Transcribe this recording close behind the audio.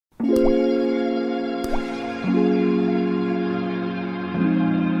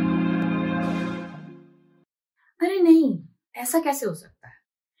ऐसा कैसे हो सकता है?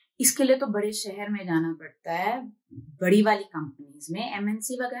 इसके लिए तो बड़े शहर में जाना पड़ता है, बड़ी वाली कंपनीज में,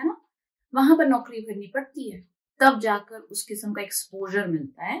 एमएनसी वगैरह, वहां पर नौकरी करनी पड़ती है, तब जाकर उस किस्म का एक्सपोजर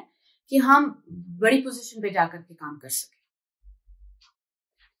मिलता है कि हम बड़ी पोजीशन पे जाकर के काम कर सके।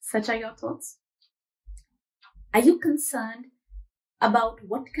 Such are your thoughts? Are you concerned about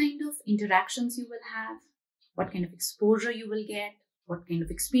what kind of interactions you will have, what kind of exposure you will get, what kind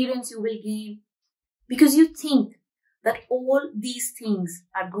of experience you will gain? Because you think that all these things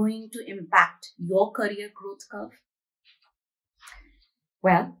are going to impact your career growth curve?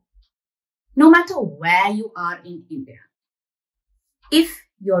 Well, no matter where you are in India, if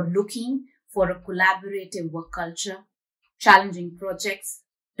you're looking for a collaborative work culture, challenging projects,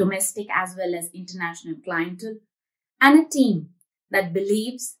 domestic as well as international clientele, and a team that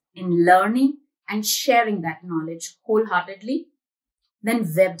believes in learning and sharing that knowledge wholeheartedly, then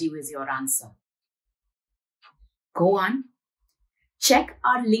Webdew is your answer. Go on, check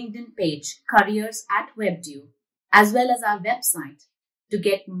our LinkedIn page, Careers at Webdew, as well as our website to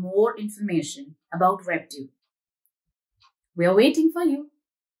get more information about Webdew. We are waiting for you.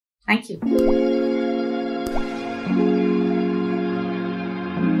 Thank you.